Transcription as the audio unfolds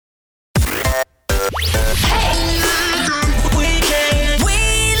We love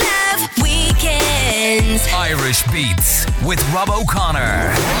weekends. Irish Beats with Rob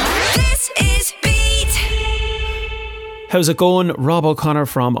O'Connor. This is Beat. How's it going? Rob O'Connor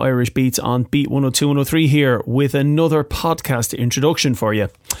from Irish Beats on Beat 102 103 here with another podcast introduction for you.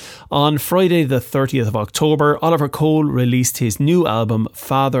 On Friday the 30th of October, Ollie Cole released his new album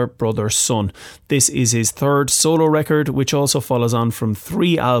Father, Brother, Son. This is his third solo record, which also follows on from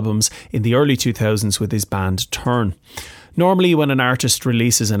 3 albums in the early 2000s with his band Turn. Normally, when an artist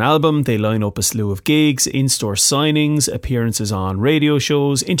releases an album, they line up a slew of gigs, in-store signings, appearances on radio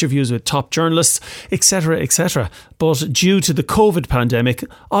shows, interviews with top journalists, etc, etc. But due to the COVID pandemic,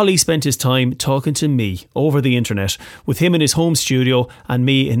 Ollie spent his time talking to me over the internet, with him in his home studio and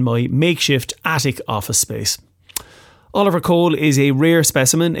me in my makeshift attic office space. Ollie Cole is a rare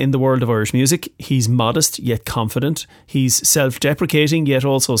specimen in the world of Irish music. He's modest yet confident. He's self-deprecating yet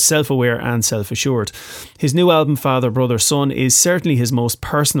also self-aware and self-assured. His new album Father, Brother, Son is certainly his most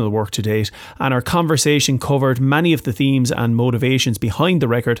personal work to date, and our conversation covered many of the themes and motivations behind the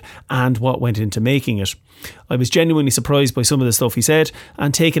record and what went into making it. I was genuinely surprised by some of the stuff he said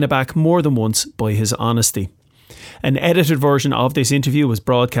and taken aback more than once by his honesty. An edited version of this interview was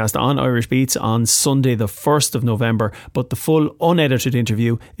broadcast on Irish Beats on Sunday the 1st of November, but the full unedited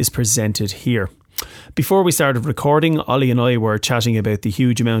interview is presented here. Before we started recording, Ollie and I were chatting about the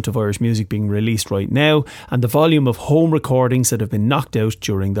huge amount of Irish music being released right now and the volume of home recordings that have been knocked out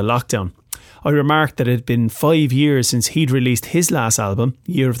during the lockdown. I remarked that it had been 5 years since he'd released his last album,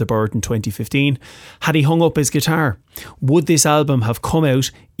 Year of the Bird in 2015. Had he hung up his guitar? Would this album have come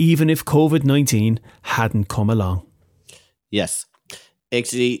out even if COVID-19 hadn't come along? Yes.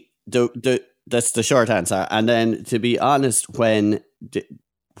 Actually, that's the short answer. And then, to be honest, when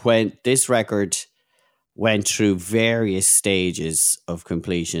this record went through various stages of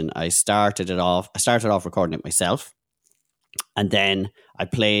completion, I started off recording it myself. And then I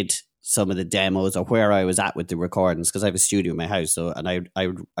played some of the demos or where I was at with the recordings, because I have a studio in my house. So, and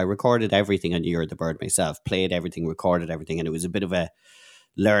I recorded everything on Year of the Bird myself, played everything, recorded everything. And it was a bit of a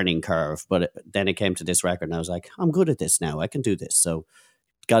learning curve. But then it came to this record and I was like, I'm good at this now. I can do this. So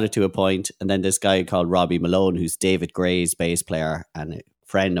got it to a point. And then this guy called Robbie Malone, who's David Gray's bass player and a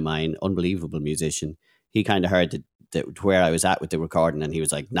friend of mine, unbelievable musician. He kind of heard where I was at with the recording and he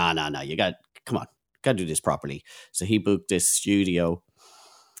was like, nah, come on, got to do this properly. So he booked this studio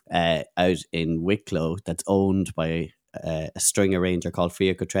out in Wicklow that's owned by a string arranger called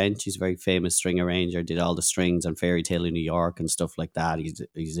Fiacre Trent. He's a very famous string arranger, did all the strings on Fairy Tale in New York and stuff like that.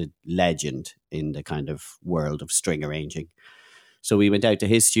 He's a legend in the kind of world of string arranging. So we went out to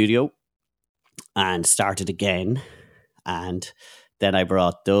his studio and started again. And then I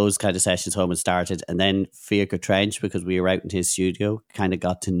brought those kind of sessions home and started. And then Fiacre Trent, because we were out in his studio, kind of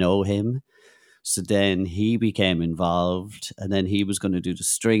got to know him. So then he became involved and then he was going to do the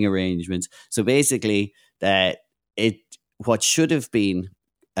string arrangements. So basically what should have been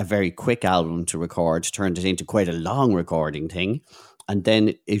a very quick album to record turned it into quite a long recording thing. And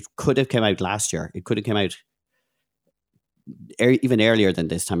then it could have come out last year. It could have come out even earlier than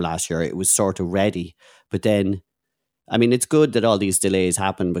this time last year. It was sort of ready. But then, I mean, it's good that all these delays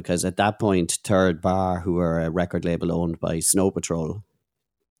happen because at that point, Third Bar, who are a record label owned by Snow Patrol,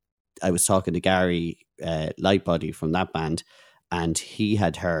 I was talking to Gary Lightbody from that band and he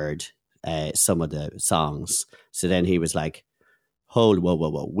had heard some of the songs. So then he was like, whoa,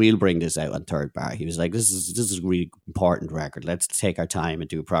 we'll bring this out on Third Bar. He was like, this is a really important record. Let's take our time and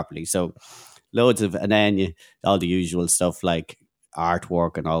do it properly. So loads of, and then all the usual stuff like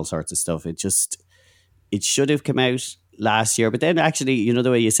artwork and all sorts of stuff. It should have come out last year. But then actually, you know,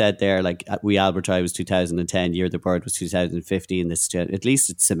 the way you said there, like We Albertine was 2010, Year of the Bird was 2015. At least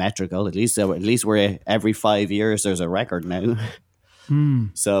it's symmetrical. At least we're every 5 years there's a record now.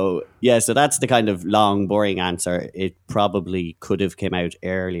 So that's the kind of long, boring answer. It probably could have come out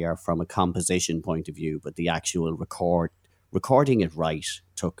earlier from a composition point of view, but the actual recording it right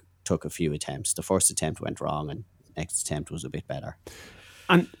took a few attempts. The first attempt went wrong and next attempt was a bit better.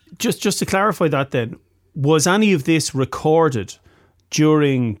 And just to clarify that then, was any of this recorded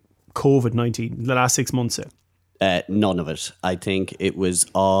during COVID-19, the last 6 months? None of it. I think it was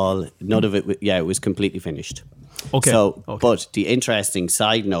all, none of it. Yeah, it was completely finished. Okay. But the interesting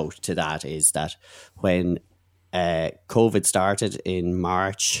side note to that is that when COVID started in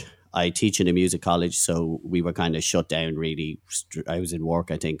March, I teach in a music college, so we were kind of shut down really. I was in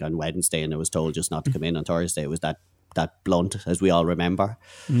work, I think, on Wednesday and I was told just not to come in on Thursday. It was that blunt, as we all remember.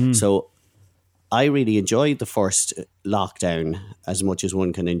 So I really enjoyed the first lockdown as much as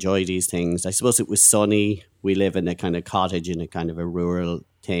one can enjoy these things. I suppose it was sunny. we live in a kind of cottage in a kind of a rural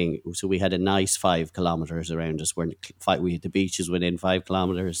thing. So we had a nice 5 kilometres around us. We had the beaches within 5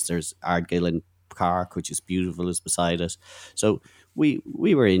 kilometres. There's Ardgillan Park, which is beautiful, is beside us. So we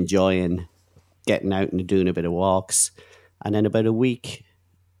were enjoying getting out and doing a bit of walks. And then about a week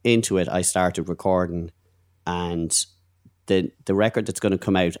into it, I started recording, and the record that's going to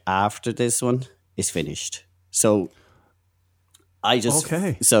come out after this one is finished. So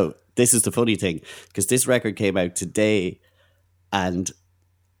so this is the funny thing, because this record came out today, and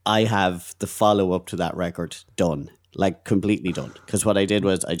I have the follow-up to that record done, like completely done. Because what I did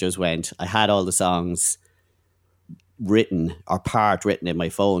was I had all the songs written or part written in my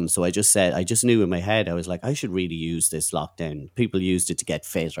phone. So I just knew in my head, I was like, I should really use this lockdown. People used it to get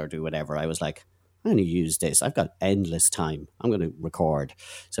fit or do whatever. I was like, I'm going to use this. I've got endless time. I'm going to record.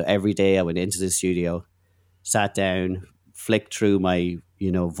 So every day I went into the studio, sat down, flicked through my,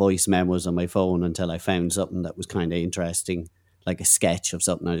 voice memos on my phone until I found something that was kind of interesting, like a sketch of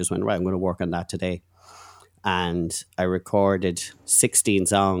something. I just went, right, I'm going to work on that today. And I recorded 16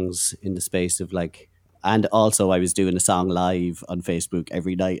 songs in the space of and also I was doing a song live on Facebook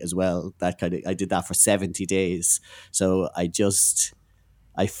every night as well. I did that for 70 days. So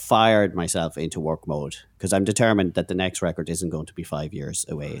I fired myself into work mode, because I'm determined that the next record isn't going to be 5 years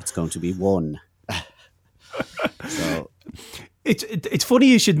away. It's going to be one. So it's funny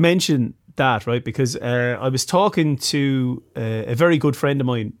you should mention that, right? Because I was talking to a very good friend of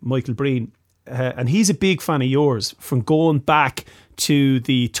mine, Michael Breen, and he's a big fan of yours from going back to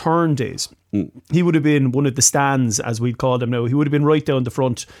the Turn days. He would have been one of the stands, as we'd call them now. He would have been right down the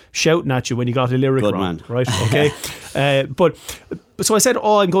front shouting at you when you got a lyric good wrong, man. right? Okay. But so I said,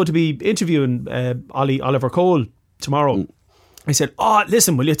 I'm going to be interviewing Oliver Cole tomorrow. I said,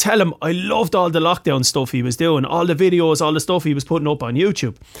 listen, will you tell him I loved all the lockdown stuff he was doing, all the videos, all the stuff he was putting up on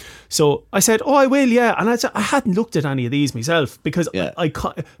YouTube. So I said, I will, yeah. And I hadn't looked at any of these myself, because I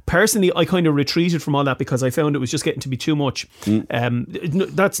personally kind of retreated from all that, because I found it was just getting to be too much.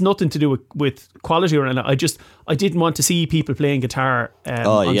 That's nothing to do with quality or anything. I didn't want to see people playing guitar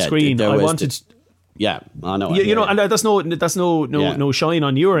on screen. I wanted... Yeah, I know. And that's no shine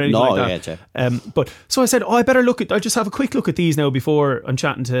on you or anything like that. Yeah. But so I said, I better I just have a quick look at these now before I'm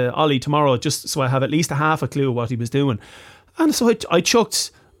chatting to Ollie tomorrow, just so I have at least a half a clue what he was doing. And so I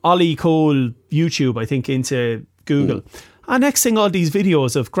chucked Ollie Cole YouTube, I think, into Google. And next thing, all these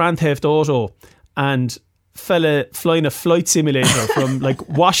videos of Grand Theft Auto and fella flying a flight simulator from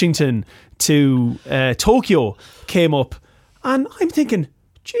Washington to Tokyo came up, and I'm thinking,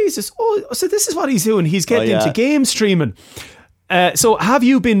 Jesus, so this is what he's doing. He's getting into game streaming. So have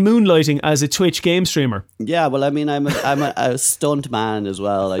you been moonlighting as a Twitch game streamer? Yeah, well, I mean, I'm a stunt man as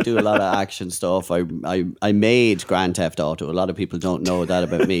well. I do a lot of action stuff. I made Grand Theft Auto. A lot of people don't know that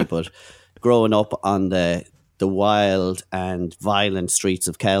about me, but growing up on the wild and violent streets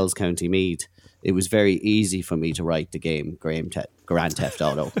of Kells, County Meath, it was very easy for me to write the game Grand Theft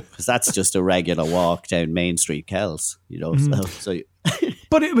Auto, because that's just a regular walk down Main Street, Kells, So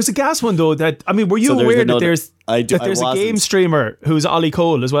but it was a gas one, though. Were you aware that there's a game streamer who's Ollie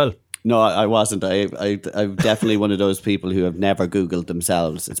Cole as well? No, I wasn't. I'm definitely one of those people who have never Googled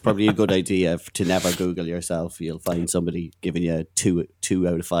themselves. It's probably a good idea to never Google yourself. You'll find somebody giving you a 2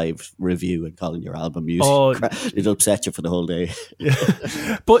 out of 5 review and calling your album music. It'll upset you for the whole day.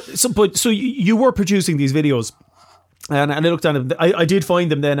 Yeah. So you were producing these videos. And I looked at them. I did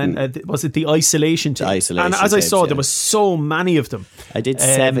find them then, and was it the isolation tape? And as I saw, there was so many of them. I did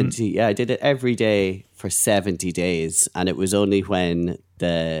 70. Yeah, I did it every day for 70 days, and it was only when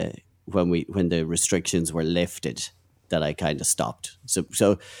the restrictions were lifted that I kind of stopped. So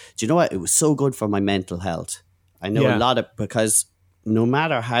do you know what? It was so good for my mental health. I know because no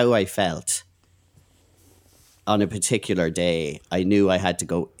matter how I felt on a particular day, I knew I had to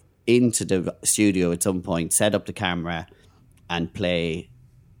go into the studio at some point, set up the camera and play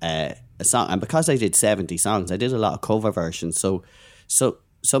a song. And because I did 70 songs, I did a lot of cover versions. So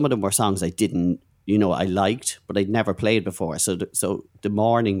some of them were songs I didn't, I liked, but I'd never played before. So the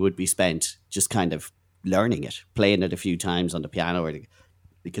morning would be spent just kind of learning it, playing it a few times on the piano or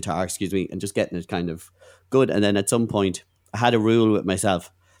the guitar, and just getting it kind of good. And then at some point, I had a rule with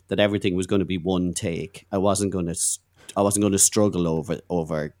myself that everything was going to be one take. I wasn't going to struggle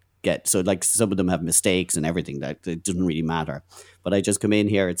over so some of them have mistakes and everything, that it doesn't really matter. But I just come in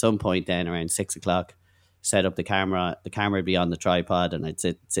here at some point then around 6:00, set up the camera would be on the tripod, and I'd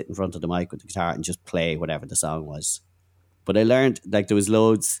sit in front of the mic with the guitar and just play whatever the song was. But I learned, there was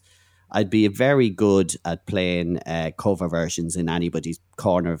loads, I'd be very good at playing cover versions in anybody's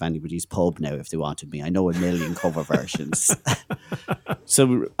corner of anybody's pub now if they wanted me. I know a million cover versions.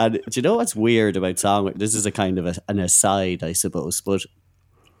 So, and do you know what's weird about song? This is a kind of an aside, I suppose, but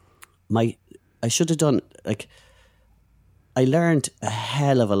I should have done, like, I learned a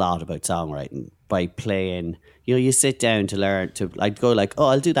hell of a lot about songwriting by playing. You know, you sit down to learn to. I'd go like, oh,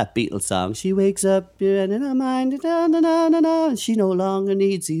 I'll do that Beatles song. She wakes up and in her mind, and she no longer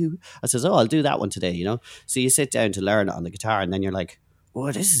needs you. I says, oh, I'll do that one today. You know, so you sit down to learn it on the guitar, and then you're like, oh,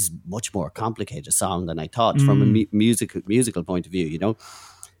 this is much more complicated song than I thought from a musical point of view. You know,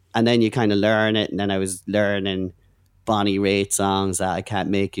 and then you kind of learn it, and then I was learning Bonnie Raitt songs that I Can't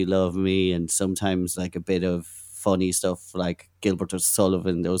Make You Love Me, and sometimes like a bit of funny stuff like Gilbert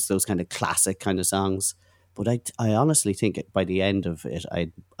O'Sullivan, those kind of classic kind of songs. But I honestly think by the end of it,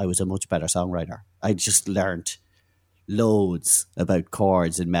 I was a much better songwriter. I just learnt loads about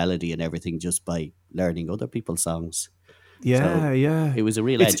chords and melody and everything just by learning other people's songs. Yeah. It was a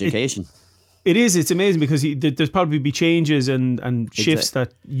real education. It is. It's amazing because there's probably be changes and shifts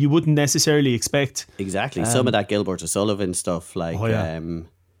that you wouldn't necessarily expect. Exactly. Some of that Gilbert O'Sullivan stuff, like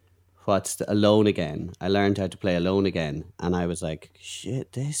what's the Alone Again? I learned how to play Alone Again, and I was like,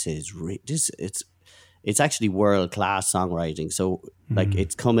 shit, this is it's actually world class songwriting. So like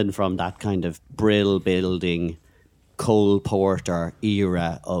it's coming from that kind of Brill building, Cole Porter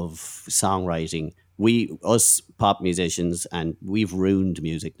era of songwriting. Us pop musicians, and we've ruined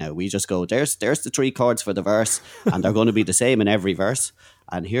music now. We just go, there's the 3 chords for the verse, and they're going to be the same in every verse.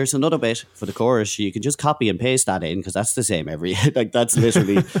 And here's another bit for the chorus. You can just copy and paste that in because that's the same every. Like that's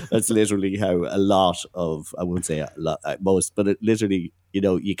literally how a lot of, I wouldn't say a lot, most, but it literally, you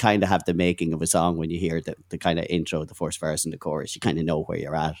know, you kind of have the making of a song when you hear the kind of intro, the first verse, and the chorus. You kind of know where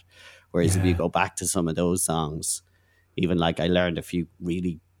you're at. Whereas if you go back to some of those songs, even like I learned a few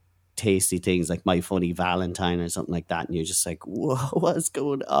really tasty things like My Funny Valentine or something like that, and you're just like, whoa, what's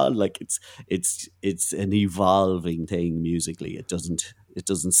going on? Like it's an evolving thing musically. It doesn't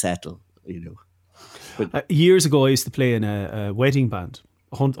settle, you know. But years ago I used to play in a wedding band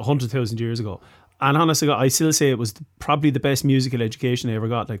 100,000 years ago, and honestly I still say it was probably the best musical education I ever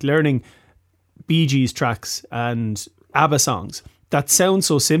got, like learning Bee Gees tracks and Abba songs that sound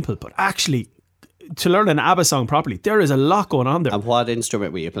so simple, but actually to learn an Abba song properly, there is a lot going on there. And what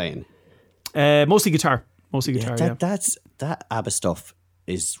instrument were you playing? Mostly guitar. That Abba stuff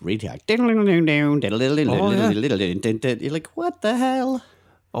is really hard. You're like, what the hell?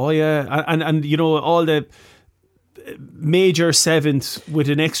 Oh yeah, and you know all the major seventh with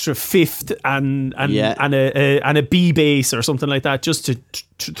an extra fifth and a B bass or something like that, just to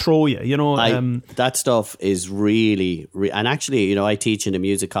throw you. You know, that stuff is really, and actually, you know, I teach in a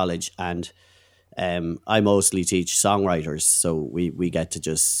music college, and I mostly teach songwriters, so we get to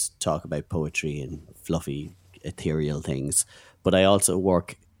just talk about poetry and fluffy, ethereal things. But I also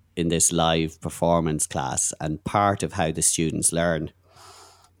work in this live performance class, and part of how the students learn,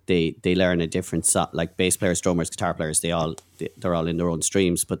 they learn a different song. Like bass players, drummers, guitar players, they're all in their own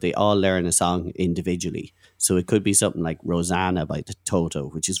streams, but they all learn a song individually. So it could be something like Rosanna by the Toto,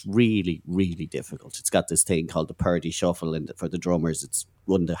 which is really, really difficult. It's got this thing called the Purdy Shuffle, and for the drummers, it's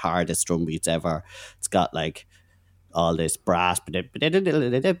one of the hardest drum beats ever. It's got like all this brass,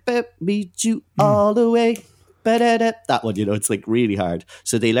 meet you all the way. That one, you know, it's like really hard.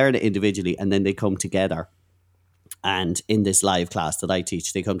 So they learn it individually, and then they come together. And in this live class that I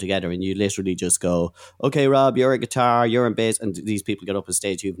teach, they come together, and you literally just go, okay, Rob, you're a guitar, you're a bass, and these people get up on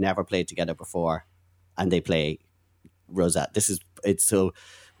stage who've never played together before, and they play Rosette.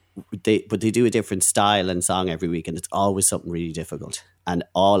 But they do a different style and song every week, and it's always something really difficult. And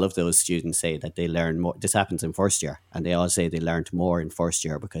all of those students say that they learn more. This happens in first year, and they all say they learned more in first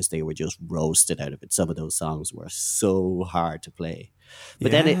year because they were just roasted out of it. Some of those songs were so hard to play.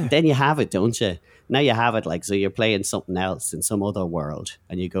 But then you have it, don't you? Now you have it, like, so you're playing something else in some other world,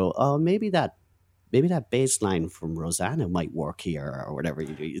 and you go, oh, maybe that bass line from Rosanna might work here, or whatever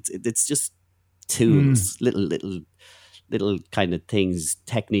you do. It's just tools, little kind of things,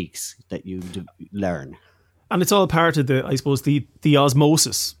 techniques that you learn. And it's all part of the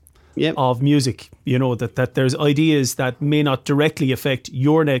osmosis of music, you know, that there's ideas that may not directly affect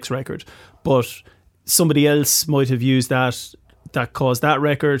your next record, but somebody else might have used that caused that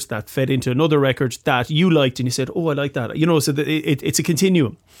record, that fed into another record that you liked, and you said, oh, I like that. You know, so it's a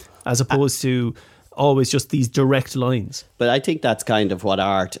continuum as opposed to always just these direct lines. But I think that's kind of what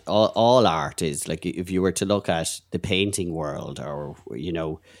art, all art is. Like, if you were to look at the painting world, or, you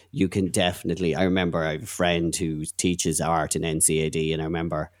know, you can definitely, I remember I have a friend who teaches art in NCAD, and I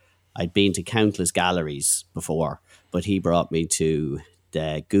remember I'd been to countless galleries before, but he brought me to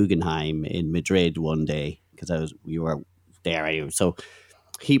Guggenheim in Madrid one day because we were there anyway. So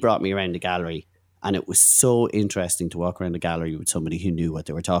he brought me around the gallery, and it was so interesting to walk around the gallery with somebody who knew what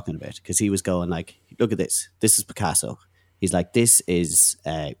they were talking about, because he was going like, look at this. This is Picasso. He's like, this is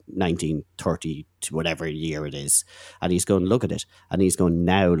 1930 to whatever year it is. And he's going, look at it. And he's going,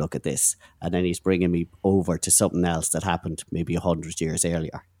 now look at this. And then he's bringing me over to something else that happened maybe 100 years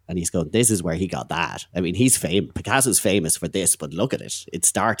earlier. And he's going, this is where he got that. I mean, Picasso's famous for this, but look at it. It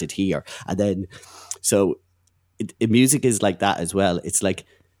started here. And then, so music is like that as well. It's like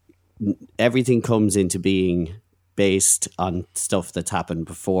everything comes into being based on stuff that's happened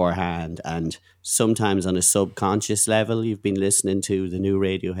beforehand, and sometimes on a subconscious level you've been listening to the new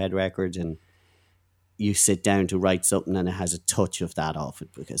Radiohead record and you sit down to write something and it has a touch of that off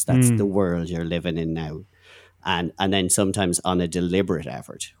it, because that's the world you're living in now. And then sometimes on a deliberate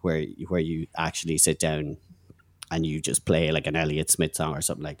effort where you actually sit down and you just play like an Elliott Smith song or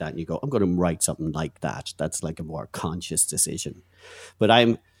something like that, and you go, I'm going to write something like that. That's like a more conscious decision. But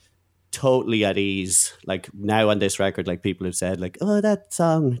I'm totally at ease. Like now on this record, like people have said like, oh, that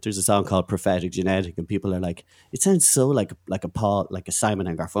song, there's a song called Prophetic Genetic, and people are like, it sounds so like a Simon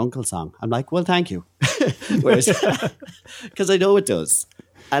and Garfunkel song. I'm like, well, thank you. Whereas, because I know it does.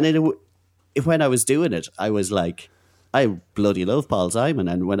 And when I was doing it, I was like, I bloody love Paul Simon.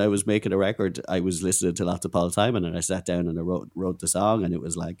 And when I was making a record, I was listening to lots of Paul Simon, and I sat down and I wrote the song, and it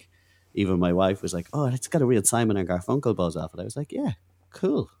was like, even my wife was like, oh, it's got a real Simon and Garfunkel buzz off it. I was like, yeah,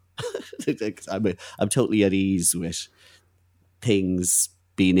 cool. I'm totally at ease with things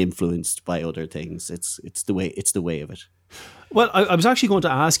being influenced by other things. It's the way of it. Well, I was actually going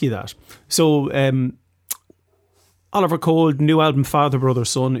to ask you that. So, Oliver Cole, new album Father, Brother,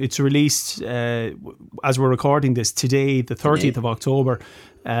 Son. It's released as we're recording this today, the 30th of October.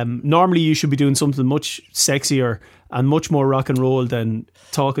 Normally you should be doing something much sexier and much more rock and roll than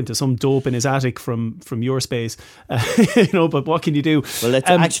talking to some dope in his attic from your space. But what can you do? Well,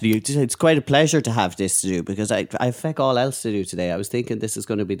 it's quite a pleasure to have this to do, because I feck all else to do today. I was thinking this is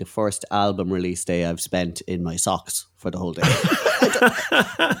going to be the first album release day I've spent in my socks for the whole day.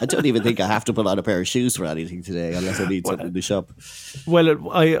 I don't even think I have to put on a pair of shoes for anything today, unless I need something in the shop. Well,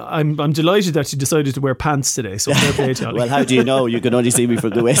 I'm delighted that you decided to wear pants today. So fair play to you. Well, how do you know? You can only see me from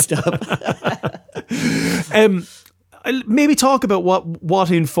the waist up. I'll maybe talk about what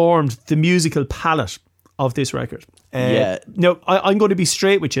informed the musical palette of this record. Now, I'm going to be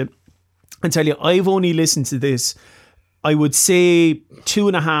straight with you and tell you, I've only listened to this, I would say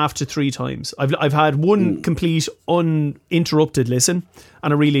 2.5 to 3 times. I've had one complete uninterrupted listen,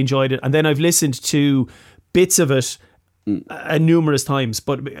 and I really enjoyed it. And then I've listened to bits of it numerous times,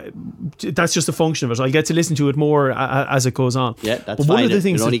 but that's just a function of it. I'll get to listen to it more as it goes on. Yeah, that's fine. One of the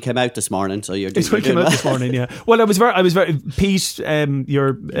things it only came out this morning, so you're doing. It came out this morning. Yeah. Well, I was very Pete,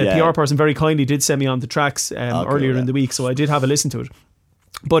 your PR person, very kindly did send me on the tracks earlier in the week, so I did have a listen to it.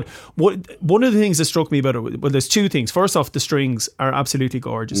 But one of the things that struck me about it, well, there's 2 things. First off, the strings are absolutely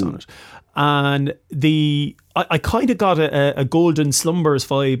gorgeous on it, and I kind of got a Golden Slumbers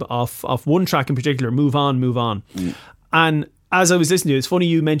vibe off one track in particular, Move On, Move On. And as I was listening to it, it's funny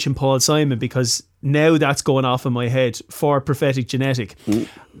you mentioned Paul Simon, because now that's going off in my head for Prophetic Genetic.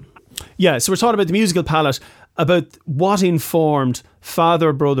 Yeah, so we're talking about the musical palette, about what informed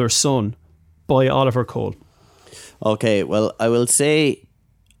Father, Brother, Son by Oliver Cole. Okay, well, I will say,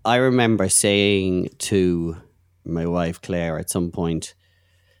 I remember saying to my wife Claire at some point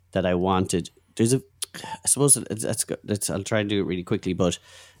that I wanted, I suppose I'll try and do it really quickly, but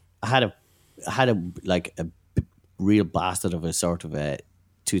I had a real bastard of a sort of a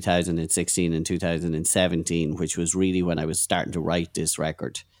 2016 and 2017, which was really when I was starting to write this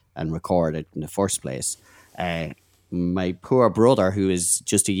record and record it in the first place. My poor brother, who is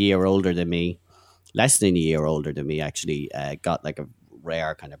just a year older than me, less than a year older than me actually, got like a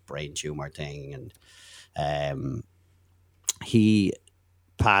rare kind of brain tumor thing, and he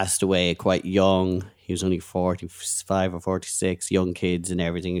passed away quite young. He was only 45 or 46, young kids and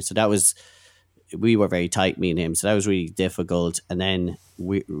everything. So we were very tight, me and him. So that was really difficult. And then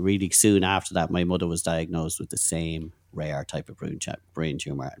really soon after that, my mother was diagnosed with the same rare type of brain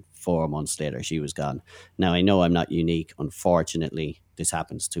tumor. 4 months later, she was gone. Now, I know I'm not unique. Unfortunately, this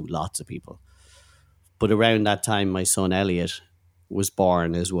happens to lots of people. But around that time, my son Elliot was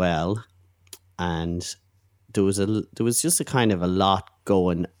born as well. And there was just a kind of a lot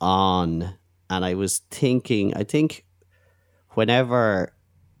going on. And I was thinking, I think whenever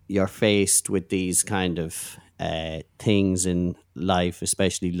you're faced with these kind of things in life,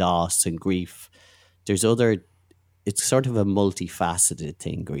 especially loss and grief, it's sort of a multifaceted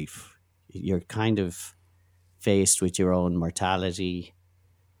thing, grief. You're kind of faced with your own mortality,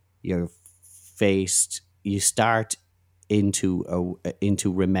 you're faced, you start into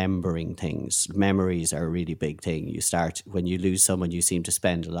remembering things. Memories are a really big thing. You start, when you lose someone, you seem to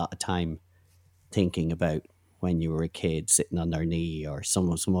spend a lot of time thinking about when you were a kid, sitting on their knee or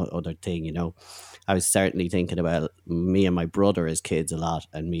some other thing, you know. I was certainly thinking about me and my brother as kids a lot,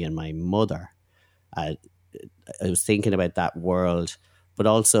 and me and my mother. I, I was thinking about that world, but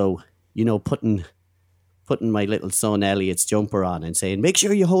also, you know, putting my little son Elliot's jumper on and saying, make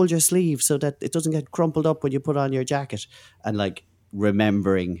sure you hold your sleeve so that it doesn't get crumpled up when you put on your jacket. And like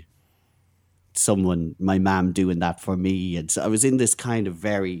remembering someone, my mom doing that for me. And so I was in this kind of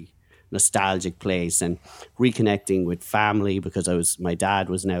very nostalgic place and reconnecting with family, because my dad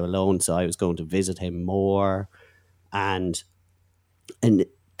was now alone. So I was going to visit him more. And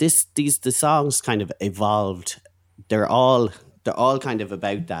the songs kind of evolved. They're all kind of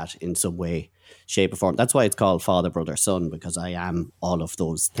about that in some way, shape or form. That's why it's called Father, Brother, Son, because I am all of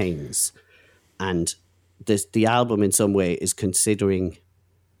those things. And the album in some way is considering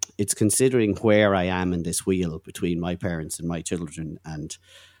where I am in this wheel between my parents and my children, and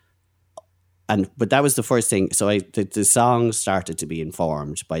but that was the first thing. So the song started to be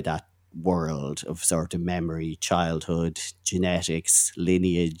informed by that world of sort of memory, childhood, genetics,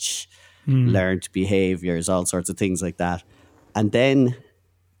 lineage, learned behaviors, all sorts of things like that. And then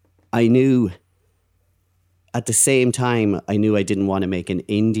I knew, at the same time, I knew I didn't want to make an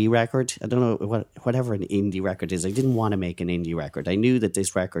indie record. I don't know, whatever an indie record is. I didn't want to make an indie record. I knew that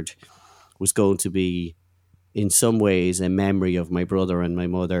this record was going to be, in some ways, a memory of my brother and my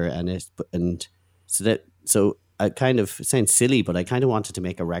mother, and so I kind of, it sounds silly, but I kind of wanted to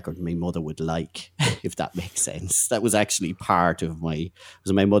make a record my mother would like, if that makes sense. That was actually part of my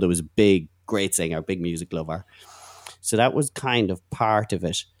mother was a big, great singer, big music lover. So that was kind of part of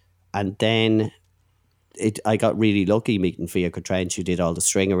it. And then I got really lucky meeting Fia Cotrench, who did all the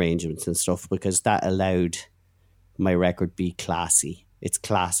string arrangements and stuff, because that allowed my record be classy. It's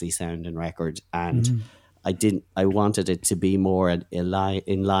classy sounding record. And I wanted it to be more in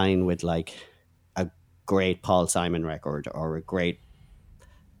line with like a great Paul Simon record or a great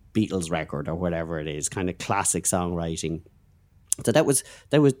Beatles record or whatever it is, kind of classic songwriting. So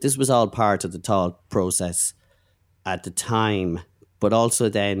this was all part of the thought process at the time. But also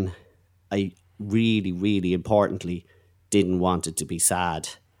then I really, really importantly didn't want it to be sad.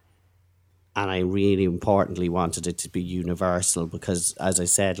 And I really importantly wanted it to be universal, because, as I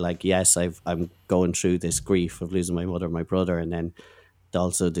said, like, yes, I'm going through this grief of losing my mother and my brother, and then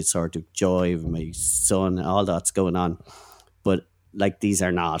also the sort of joy of my son, all that's going on. But like, these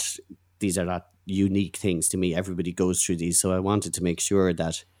are not unique things to me. Everybody goes through these. So I wanted to make sure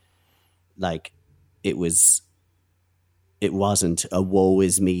that, like, it wasn't a woe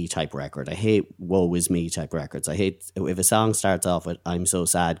is me type record. I hate woe is me type records. I hate if a song starts off with "I'm so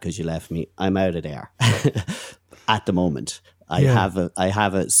sad because you left me." I'm out of there. At the moment, I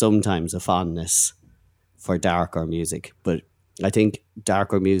have sometimes a fondness for darker music, but I think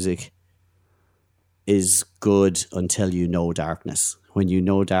darker music is good until you know darkness. When you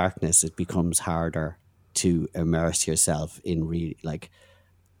know darkness, it becomes harder to immerse yourself in really, like,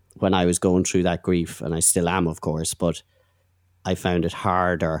 when I was going through that grief, and I still am, of course, but I found it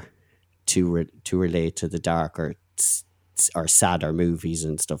harder to relate to the darker or sadder movies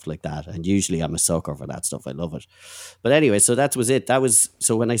and stuff like that. And usually I'm a sucker for that stuff. I love it. But anyway, so that was it.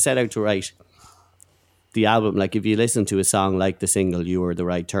 So when I set out to write the album, like, if you listen to a song like the single "You Were the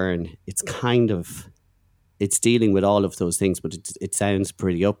Right Turn," it's dealing with all of those things, but it sounds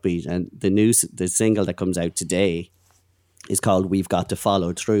pretty upbeat. And the single that comes out today is called "We've Got to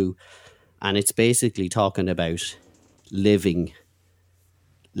Follow Through." And it's basically talking about living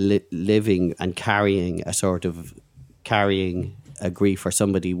and carrying a grief for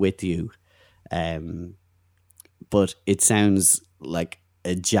somebody with you, but it sounds like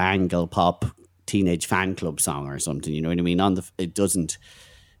a jangle pop Teenage Fan Club song or something, you know what I mean?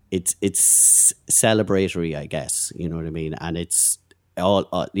 It's celebratory, I guess, you know what I mean? And it's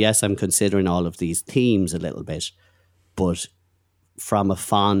all, yes, I'm considering all of these themes a little bit, but from a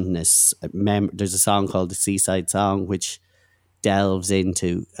fondness, there's a song called The Seaside Song, which delves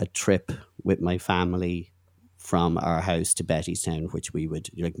into a trip with my family from our house to Bettystown, which we would,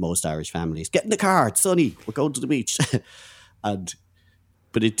 like most Irish families, get in the car, it's sunny, we're going to the beach. But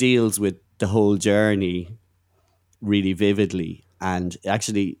it deals with the whole journey really vividly. And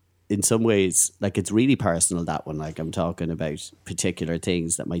actually, in some ways, like, it's really personal, that one. Like, I'm talking about particular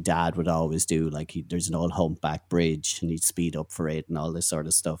things that my dad would always do. Like, there's an old humpback bridge and he'd speed up for it and all this sort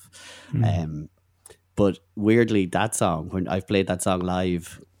of stuff. But weirdly, that song, when I've played that song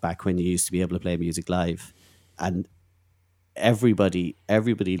live, back when you used to be able to play music live, and everybody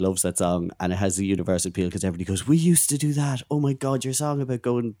loves that song, and it has a universal appeal because everybody goes, we used to do that. Oh my God, your song about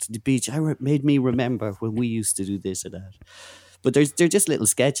going to the beach made me remember when we used to do this or that. But they're just little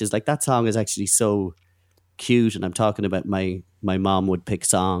sketches. Like that song is actually so cute, and I'm talking about my mom would pick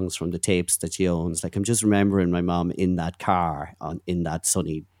songs from the tapes that she owns. Like I'm just remembering my mom in that car in that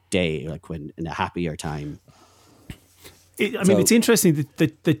sunny day, like when in a happier time. It's interesting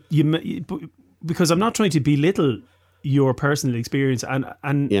that you, because I'm not trying to belittle your personal experience, and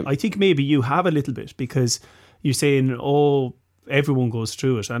I think maybe you have a little bit, because you're saying, oh, everyone goes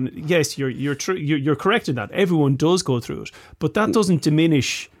through it, and yes, you're correct in that. Everyone does go through it, but that doesn't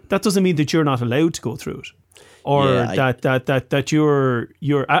diminish. That doesn't mean that you're not allowed to go through it, or that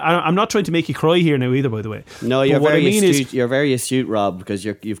you're. I'm not trying to make you cry here now either, by the way. No, you're very astute. You're very astute, Rob, because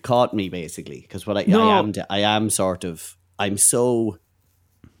you've caught me basically. Because what I am sort of. I'm so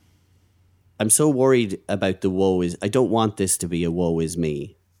worried about the woe is. I don't want this to be a woe is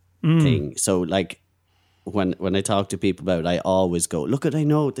me thing. So like when I talk to people about it, I always go, look, I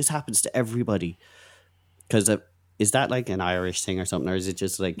know this happens to everybody. Because is that like an Irish thing or something, or is it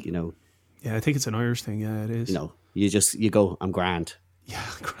just like, you know? Yeah, I think it's an Irish thing. Yeah, it is. You know, you go, I'm grand. Yeah,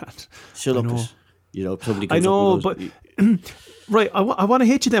 grand. Shut up. You know, somebody comes I know, up and goes, but right, I want to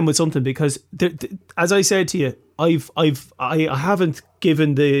hit you then with something, because as I said to you, I haven't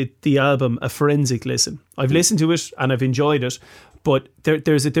given the album a forensic listen. I've listened to it and I've enjoyed it, but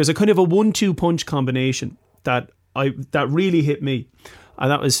there's a kind of a 1-2 punch combination that really hit me, and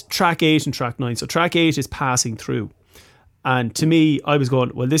that was track 8 and track 9. So track 8 is Passing Through, and to me, I was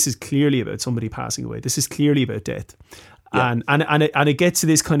going, well, this is clearly about somebody passing away. This is clearly about death, and it gets to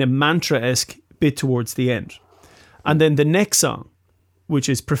this kind of mantra-esque bit towards the end. And then the next song, which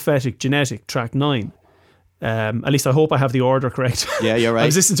is Prophetic Genetic, track 9. At least I hope I have the order correct. Yeah, you're right. I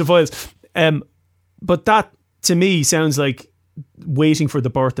was listening to files. But that, to me, sounds like waiting for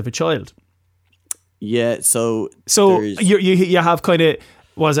the birth of a child. Yeah, so you have kind of,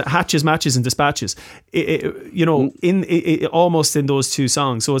 was it hatches, matches and dispatches? Almost in those two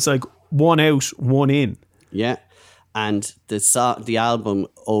songs. So it's like one out, one in. Yeah. And the album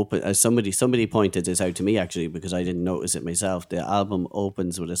open. Somebody pointed this out to me actually, because I didn't notice it myself. The album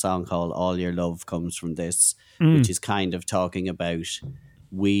opens with a song called "All Your Love Comes From This," which is kind of talking about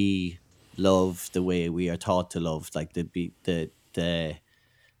we love the way we are taught to love, like the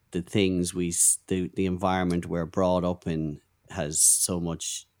things the environment we're brought up in has so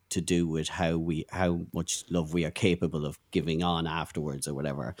much to do with how much love we are capable of giving on afterwards or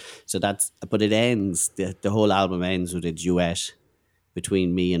whatever. So but it ends, the whole album ends with a duet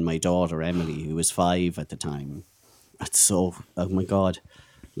between me and my daughter Emily, who was 5 at the time. That's so, oh my God,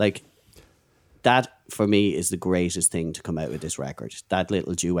 like that for me is the greatest thing to come out of this record, that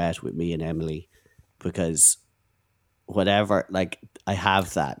little duet with me and Emily, because whatever, like I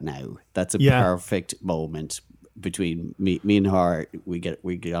have that now. That's a perfect moment between me and her. We get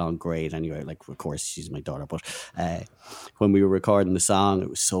on great anyway. Like, of course, she's my daughter, but when we were recording the song, it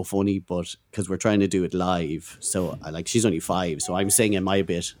was so funny. But because we're trying to do it live, so she's only 5, so I'm singing my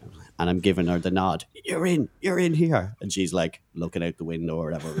bit and I'm giving her the nod. You're in here, and she's like looking out the window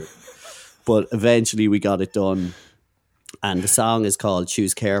or whatever. But eventually, we got it done. And the song is called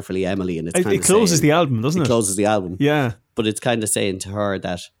 "Choose Carefully, Emily," and it closes the album, doesn't it? It closes the album. Yeah, but it's kind of saying to her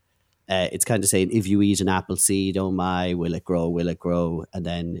that. It's kind of saying, if you eat an apple seed, oh my, will it grow? Will it grow? And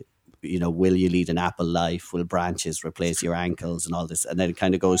then, will you lead an apple life? Will branches replace your ankles and all this? And then it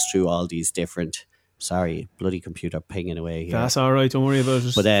kind of goes through all these different, sorry, bloody computer pinging away here. That's all right, don't worry about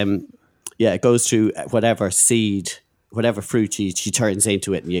it. But it goes through whatever seed, whatever fruit she turns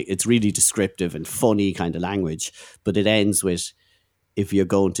into it. And it's really descriptive and funny kind of language. But it ends with, if you're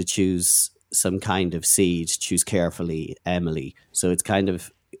going to choose some kind of seed, choose carefully, Emily. So it's kind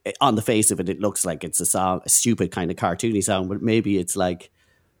of, on the face of it, it looks like it's a stupid kind of cartoony song, but maybe it's like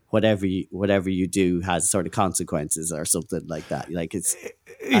whatever you do has sort of consequences or something like that. Like it's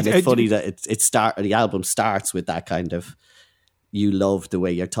funny that the album starts with that kind of, you love the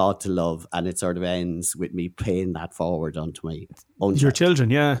way you're taught to love, and it sort of ends with me paying that forward onto my own your children.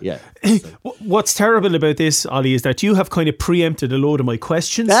 Yeah. So. What's terrible about this, Ollie, is that you have kind of preempted a load of my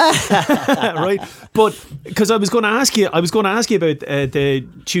questions, right? But because I was going to ask you about the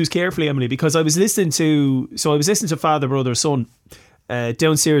 "Choose Carefully, Emily," because I was listening to Father, Brother, Son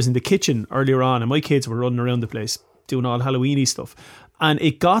downstairs in the kitchen earlier on, and my kids were running around the place doing all Halloweeny stuff. And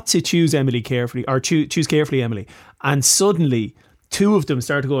it got to Choose Carefully, Emily. And suddenly 2 of them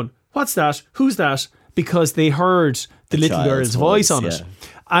started going, what's that? Who's that? Because they heard the little girl's voice on it.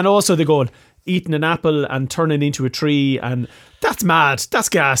 And also they're going, eating an apple and turning into a tree, and that's mad. That's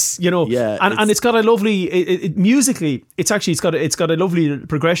gas, you know. Yeah, and it's got a lovely musically. It's got a lovely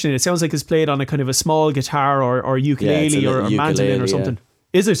progression. It sounds like it's played on a kind of a small guitar or ukulele or mandolin or something.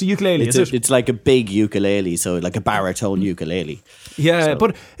 Yeah. Is it a ukulele? It's like a big ukulele, so like a baritone ukulele. Yeah, So-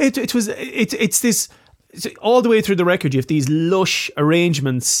 but it's this. All the way through the record, you have these lush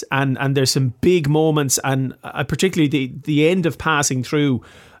arrangements, and there's some big moments, and particularly the end of Passing Through.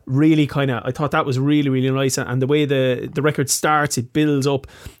 Really kind of, I thought that was really, really nice, and the way the record starts, it builds up,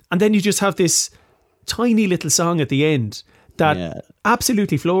 and then you just have this tiny little song at the end that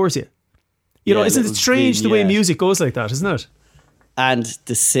absolutely floors you. You know, isn't it strange the way music goes like that, isn't it? And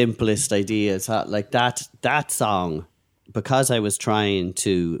the simplest idea is like that song, because I was trying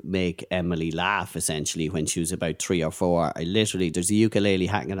to make Emily laugh essentially when she was about 3 or 4. There's a ukulele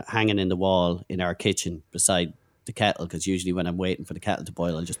hanging in the wall in our kitchen beside the kettle, because usually when I'm waiting for the kettle to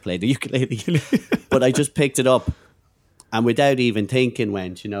boil, I'll just play the ukulele. But I just picked it up and without even thinking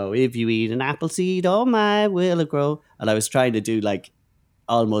went, if you eat an apple seed, oh my, will it grow? And I was trying to do like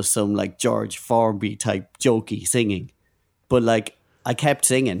almost some like George Formby type jokey singing. But like I kept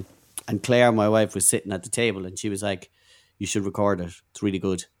singing, and Claire, my wife, was sitting at the table and she was like, you should record it. It's really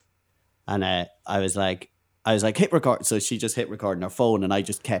good. And I was like, hit record. So she just hit record on her phone and I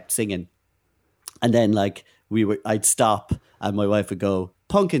just kept singing. And then like I'd stop and my wife would go,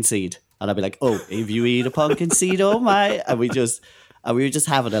 pumpkin seed. And I'd be like, oh, if you eat a pumpkin seed, oh my. And we were just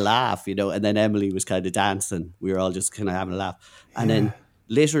having a laugh, And then Emily was kind of dancing. We were all just kind of having a laugh. And then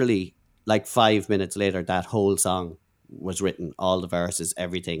literally like 5 minutes later, that whole song was written, all the verses,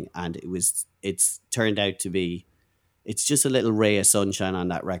 everything. And it's turned out to be, it's just a little ray of sunshine on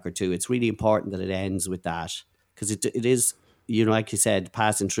that record too. It's really important that it ends with that, because it is, like you said,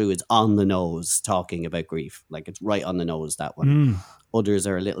 Passing Through is on the nose talking about grief. Like it's right on the nose, that one. Others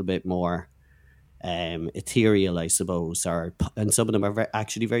are a little bit more ethereal, I suppose, and some of them are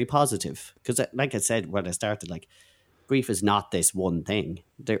actually very positive. Because like I said when I started, like grief is not this one thing.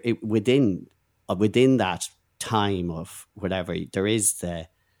 Within that time of whatever, there is the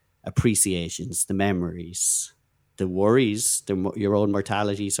appreciations, the memories, the worries, your own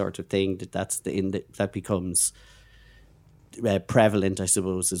mortality sort of thing. That becomes prevalent, I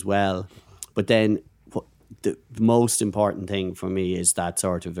suppose, as well. But then the most important thing for me is that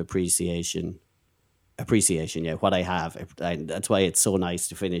sort of appreciation, what I have. And that's why it's so nice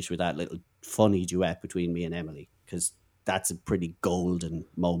to finish with that little funny duet between me and Emily, because that's a pretty golden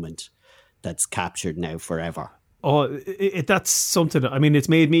moment that's captured now forever. Oh, that's something. I mean, it's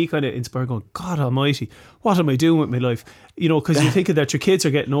made me kind of inspired, going, God Almighty, what am I doing with my life? Because you're thinking that your kids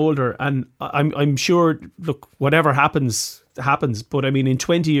are getting older, and I'm sure, look, whatever happens. But I mean, in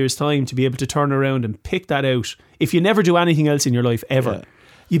 20 years' time, to be able to turn around and pick that out, if you never do anything else in your life ever,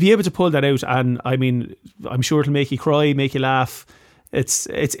 you'll be able to pull that out, and I mean, I'm sure it'll make you cry, make you laugh. It's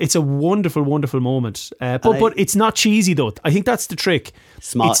a wonderful, wonderful moment. But it's not cheesy though. I think that's the trick.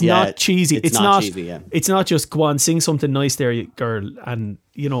 It's not cheesy. It's not cheesy. Yeah. It's not just go on, sing something nice there, girl, and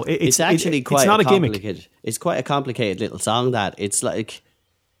it's actually quite. It's not a gimmick. It's quite a complicated little song. That it's like,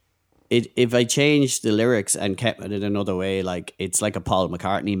 if I changed the lyrics and kept it another way, like it's like a Paul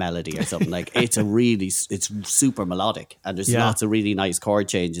McCartney melody or something. Like it's super melodic, and there's lots of really nice chord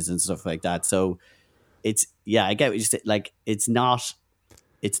changes and stuff like that. So it's I get what you said. Like it's not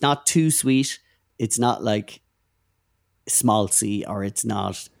too sweet. It's not like smaltzy, or it's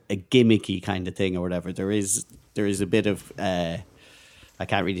not a gimmicky kind of thing or whatever. There is a bit of I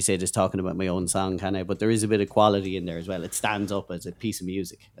can't really say this talking about my own song, can I? But there is a bit of quality in there as well. It stands up as a piece of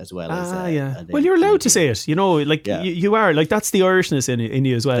music as well. Well, you're allowed to say it. You are, like, that's the Irishness in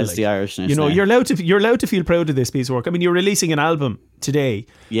you as well. That's the Irishness. You're allowed to feel proud of this piece of work. I mean, you're releasing an album today.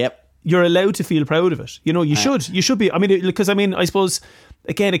 Yep. You're allowed to feel proud of it. You should be. I mean, because I suppose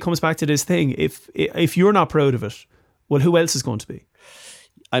again, it comes back to this thing. If you're not proud of it, well, who else is going to be?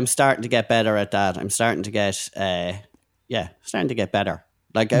 I'm starting to get better at that. I'm starting to get, starting to get better.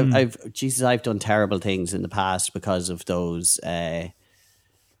 Like I've done terrible things in the past because of those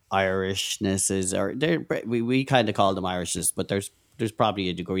Irishnesses, or we kind of call them Irishness, but there's probably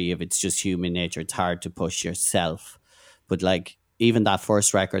a degree of, it's just human nature. It's hard to push yourself, but like even that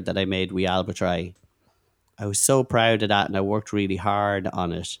first record that I made, We Albatry, I was so proud of that, and I worked really hard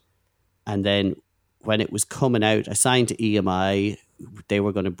on it. And then when it was coming out, I signed to EMI. They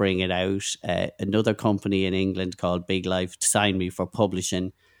were going to bring it out. Another company in England called Big Life signed me for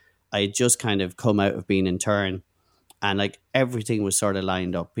publishing. I had just kind of come out of being in turn, and like everything was sort of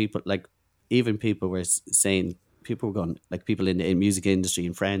lined up. People were saying, people were going, like people in the music industry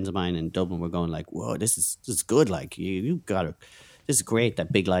and friends of mine in Dublin were going like, "Whoa, this is good. Like you got it. this is great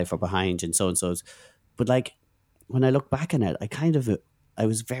that Big Life are behind and so and so's. But like when I look back on it, I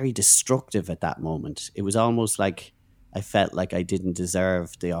was very destructive at that moment. It was almost like I felt like I didn't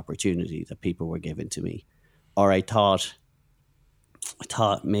deserve the opportunity that people were giving to me, or I thought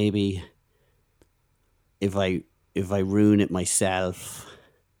maybe if I ruin it myself,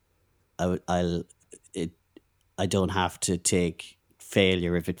 I don't have to take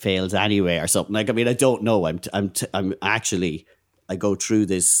failure if it fails anyway or something. Like, I mean, I don't know. I'm actually, I go through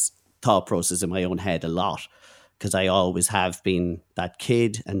this thought process in my own head a lot, because I always have been that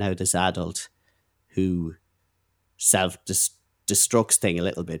kid and now this adult who self-destructs thing a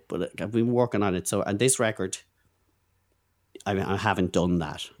little bit. But I've been working on it. So, and this record, I haven't done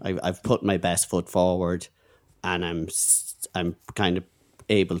that. I've put my best foot forward, and I'm kind of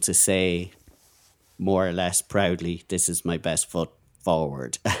able to say more or less proudly, this is my best foot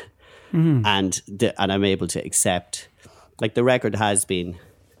forward. And I'm able to accept, like, the record has been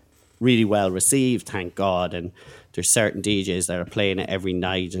really well received, thank God, and there's certain DJs that are playing it every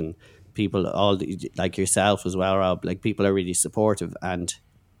night, and people, all like yourself as well, Rob, like, people are really supportive, and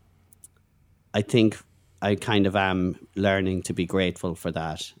I think I kind of am learning to be grateful for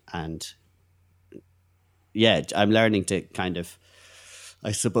that. And yeah, I'm learning to kind of,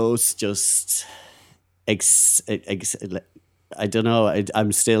 I suppose, just I don't know.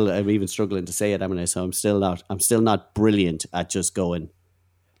 I'm even struggling to say it, Emily. So I'm still not brilliant at just going.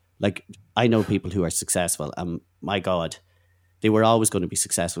 Like, I know people who are successful, and my God, they were always going to be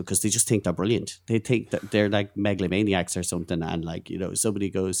successful because they just think they're brilliant. They think that they're like megalomaniacs or something. And like, you know, somebody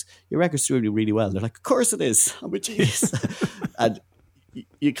goes, your record's doing really well. They're like, of course it is. I'm a genius. And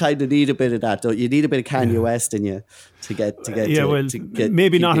you kind of need a bit of that, don't you? You need a bit of Kanye West in you to get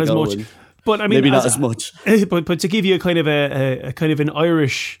maybe not as much. But I mean, maybe not as much. But to give you a kind of an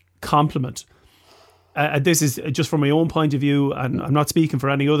Irish compliment, this is just from my own point of view, and I'm not speaking for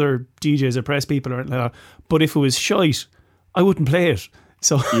any other DJs or press people or anything like that. But if it was shite, I wouldn't play it.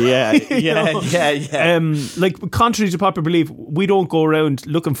 So yeah. Like, contrary to popular belief, we don't go around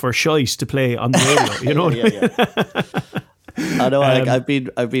looking for shite to play on the radio. You know what I mean? I know. Like, I've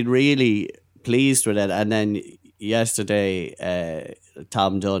been really pleased with it, and then yesterday,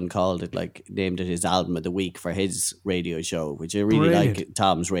 Tom Dunn named it his album of the week for his radio show, which I really like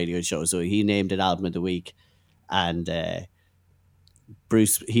Tom's radio show. So he named it album of the week, and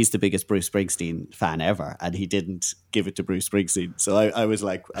he's the biggest Bruce Springsteen fan ever, and he didn't give it to Bruce Springsteen. So I was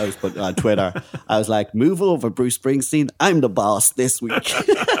putting on Twitter, I was like, move over, Bruce Springsteen, I'm the boss this week.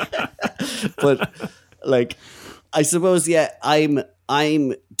 But like, I suppose, yeah,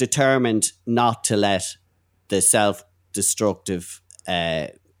 I'm determined not to let the self-destructive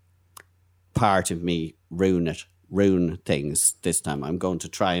part of me ruin things this time. I'm going to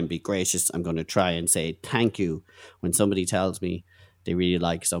try and be gracious. I'm going to try and say thank you when somebody tells me they really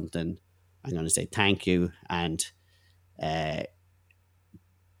like something. I'm going to say thank you, and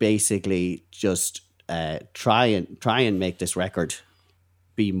basically just try and make this record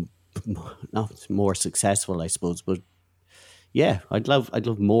be not more successful, I suppose, but yeah, I'd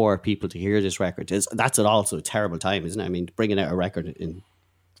love more people to hear this record. That's also a terrible time, isn't it? I mean, bringing out a record in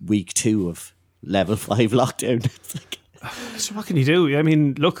week 2 of level 5 lockdown. It's like, so what can you do? I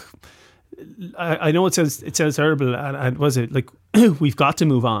mean, look, I know it sounds terrible, and was it like we've got to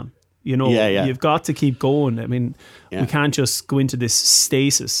move on? You know, You've got to keep going. I mean, we can't just go into this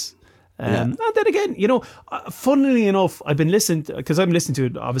stasis. And then again, you know, funnily enough, I've been listening because I'm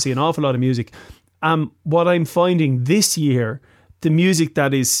listening to obviously an awful lot of music. What I'm finding this year, the music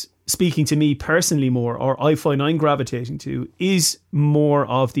that is speaking to me personally more, or I find I'm gravitating to, is more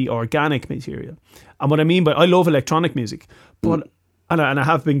of the organic material. And what I mean by, I love electronic music, but and I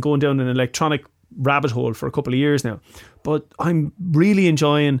have been going down an electronic rabbit hole for a couple of years now, but I'm really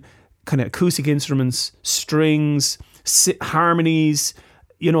enjoying kind of acoustic instruments, strings, harmonies,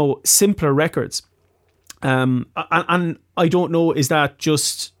 you know, simpler records. And I don't know, is that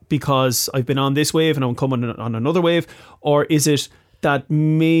just because I've been on this wave and I'm coming on another wave, or is it that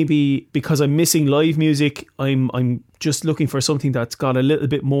maybe because I'm missing live music, I'm just looking for something that's got a little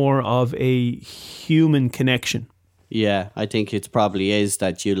bit more of a human connection? Yeah, I think it probably is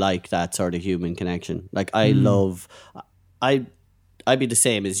that you like that sort of human connection. Like, I'd be the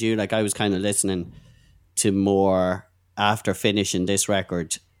same as you. Like, I was kind of listening to more after finishing this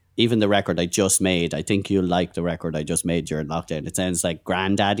record. Even the record I just made, I think you'll like the record I just made during lockdown. It sounds like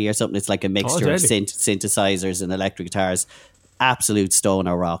Granddaddy or something. It's like a mixture of synthesizers and electric guitars. Absolute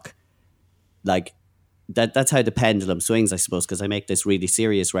stoner rock. Like, that's how the pendulum swings, I suppose, because I make this really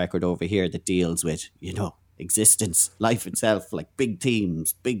serious record over here that deals with, you know, existence, life itself, like big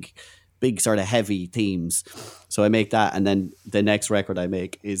themes, big big sort of heavy themes. So I make that, and then the next record I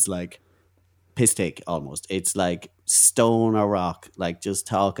make is like piss take almost. It's like stone or rock, like just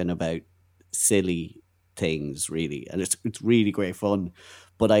talking about silly things really, and it's really great fun.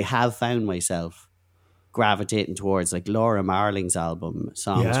 But I have found myself gravitating towards like Laura Marling's album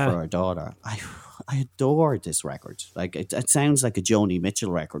Songs for Our Daughter. I adored this record. Like it sounds like a Joni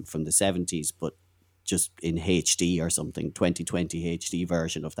Mitchell record from the 70s, but just in HD or something, 2020 HD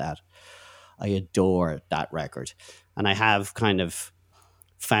version of that. I adore that record. And I have kind of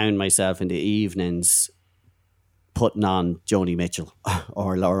found myself in the evenings putting on Joni Mitchell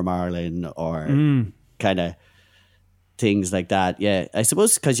or Laura Marling or kind of things like that. Yeah, I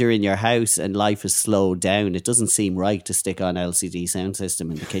suppose because you're in your house and life is slowed down, it doesn't seem right to stick on LCD sound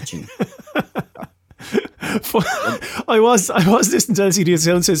system in the kitchen. I was listening to LCD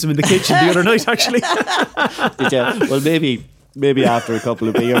sound system in the kitchen the other night, actually. Did you? Well, maybe after a couple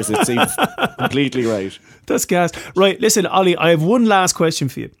of beers, it seems completely right. That's gas. Right, listen, Ollie, I have one last question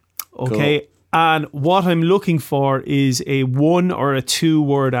for you. Okay, cool. And what I'm looking for is a 1 or a 2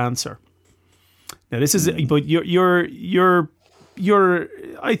 word answer. Now, this is, but you're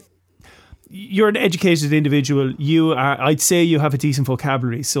an educated individual. I'd say you have a decent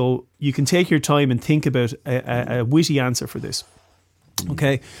vocabulary, so you can take your time and think about a witty answer for this.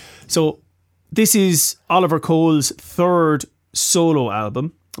 Okay, so this is Oliver Cole's 3rd solo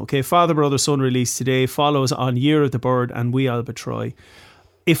album. Okay, Father, Brother, Son released today, follows on Year of the Bird and We Alba Troy.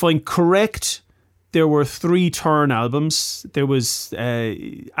 If I'm correct, there were 3 Turn albums. There was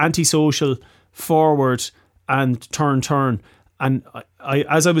Antisocial, Forward and Turn. And I,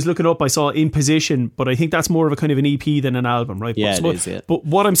 as I was looking up, I saw In Position, but I think that's more of a kind of an EP than an album, right? Yeah, it is, yeah. But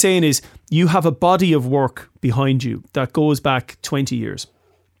what I'm saying is you have a body of work behind you that goes back 20 years.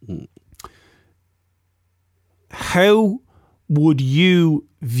 How would you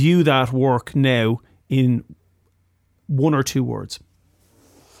view that work now in 1 or 2 words?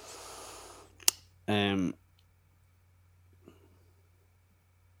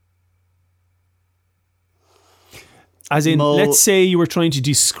 As in, let's say you were trying to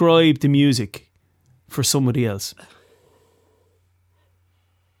describe the music for somebody else.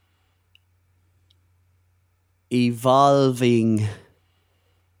 Evolving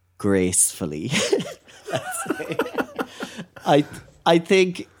gracefully. I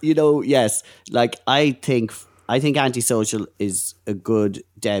think, yes, like I think Antisocial is a good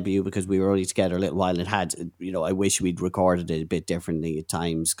debut because we were only together a little while and had, I wish we'd recorded it a bit differently at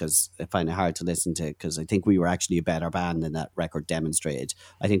times because I find it hard to listen to because I think we were actually a better band than that record demonstrated.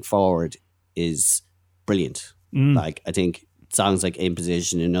 I think Forward is brilliant. Like, I think songs like In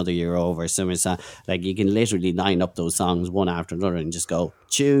Position, Another Year Over, Summer Song, like you can literally line up those songs one after another and just go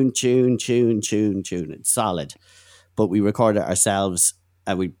tune, tune, tune, tune, tune. It's solid. But we recorded it ourselves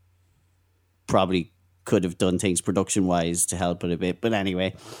and we probably could have done things production wise to help it a bit, but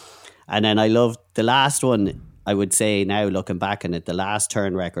anyway. And then I loved the last one. I would say now looking back on it, the last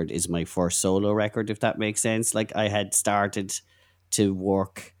Turn record is my first solo record, if that makes sense. Like I had started to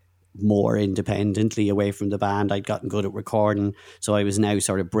work more independently away from the band. I'd gotten good at recording, so I was now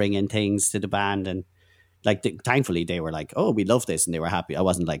sort of bringing things to the band, and like thankfully they were like, oh, we love this, and they were happy. I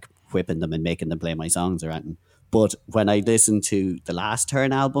wasn't like whipping them and making them play my songs or anything. But when I listen to the last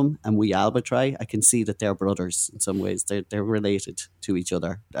Turn album and We Alba Try, I can see that they're brothers in some ways. They're related to each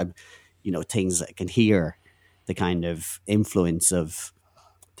other. Things I can hear the kind of influence of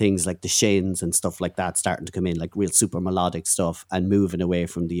things like the Shins and stuff like that starting to come in, like real super melodic stuff, and moving away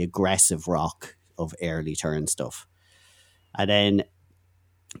from the aggressive rock of early Turn stuff. And then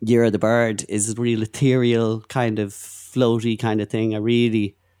Year of the Bird is a real ethereal kind of floaty kind of thing. I'm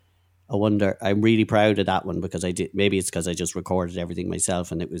really proud of that one because maybe it's because I just recorded everything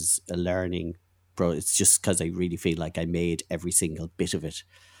myself and it was a learning, it's just because I really feel like I made every single bit of it.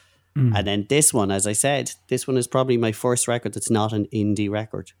 And then this one, as I said, this one is probably my first record that's not an indie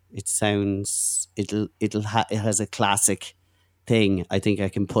record. It has a classic thing. I think I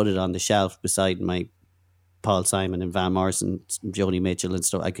can put it on the shelf beside my Paul Simon and Van Morrison, Joni Mitchell and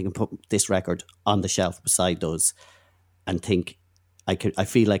stuff. I can put this record on the shelf beside those and think I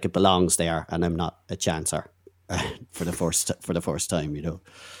feel like it belongs there, and I'm not a chancer for the first time,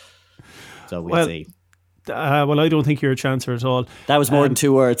 So we'll see. Well, I don't think you're a chancer at all. That was more than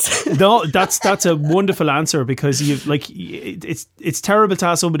 2 words. No, that's a wonderful answer because it's terrible to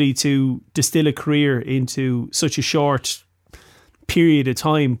ask somebody to distill a career into such a short period of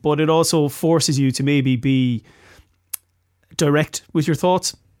time, but it also forces you to maybe be direct with your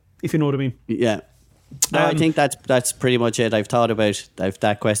thoughts, if you know what I mean. Yeah. No, I think that's pretty much it. I've thought about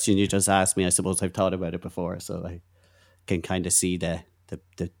that question you just asked me. I suppose I've thought about it before, so I can kind of see the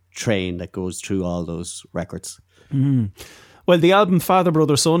train that goes through all those records. Well, the album Father,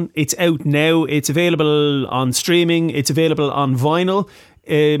 Brother, Son, it's out now. It's available on streaming. It's available on vinyl.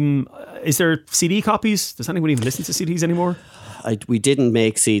 Is there CD copies? Does anyone even listen to CDs anymore? We didn't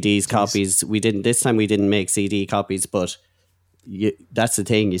make CDs copies. This time we didn't make CD copies, but that's the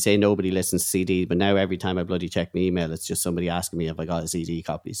thing. You say nobody listens to CD, but now every time I bloody check my email, it's just somebody asking me if I got a CD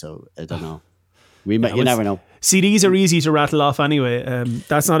copy. So I don't know. You never know. CDs are easy to rattle off anyway.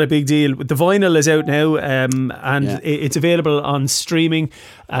 That's not a big deal. The vinyl is out now, and it's available on streaming.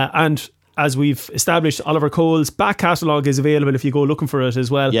 And as we've established, Oliver Cole's back catalogue is available if you go looking for it as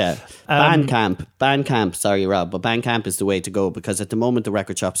well. Yeah. Bandcamp, sorry, Rob, but Bandcamp is the way to go, because at the moment the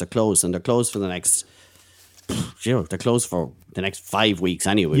record shops are closed, and they're closed for the next, they're closed for the next 5 weeks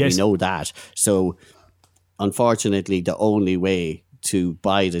anyway. Yes. We know that. So unfortunately, the only way to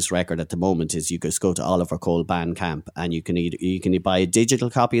buy this record at the moment is you just go to Oliver Cole Bandcamp, and you can buy a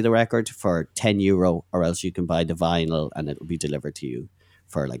digital copy of the record for €10, or else you can buy the vinyl and it will be delivered to you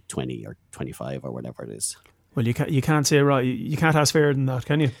for like 20 or 25 or whatever it is. Well, you can't say right. You can't ask fairer than that,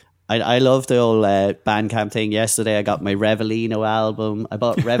 can you? I love the old Bandcamp thing. Yesterday I got my Revelino album. I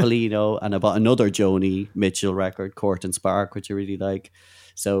bought Revelino and I bought another Joni Mitchell record, Court and Spark, which I really like.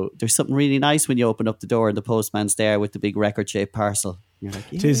 So there's something really nice when you open up the door and the postman's there with the big record-shaped parcel. You're like,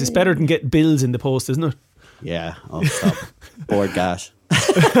 Jeez, it's better than getting bills in the post, isn't it? Yeah. Oh, stop. Bored Gosh.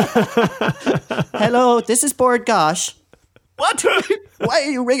 Hello, this is Bored Gosh. What? Why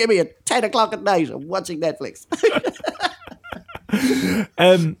are you ringing me at 10 o'clock at night? I'm watching Netflix.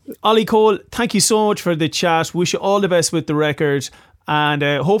 Ollie Cole, thank you so much for the chat. Wish you all the best with the record. And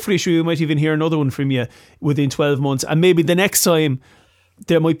hopefully, we might even hear another one from you within 12 months. And maybe the next time,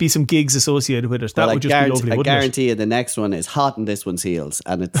 there might be some gigs associated with it. That would just be lovely, wouldn't it? I guarantee you the next one is hot in this one's heels,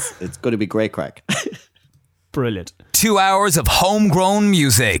 and it's going to be great crack. Brilliant. 2 hours of homegrown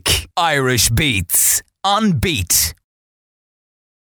music. Irish Beats on Beat.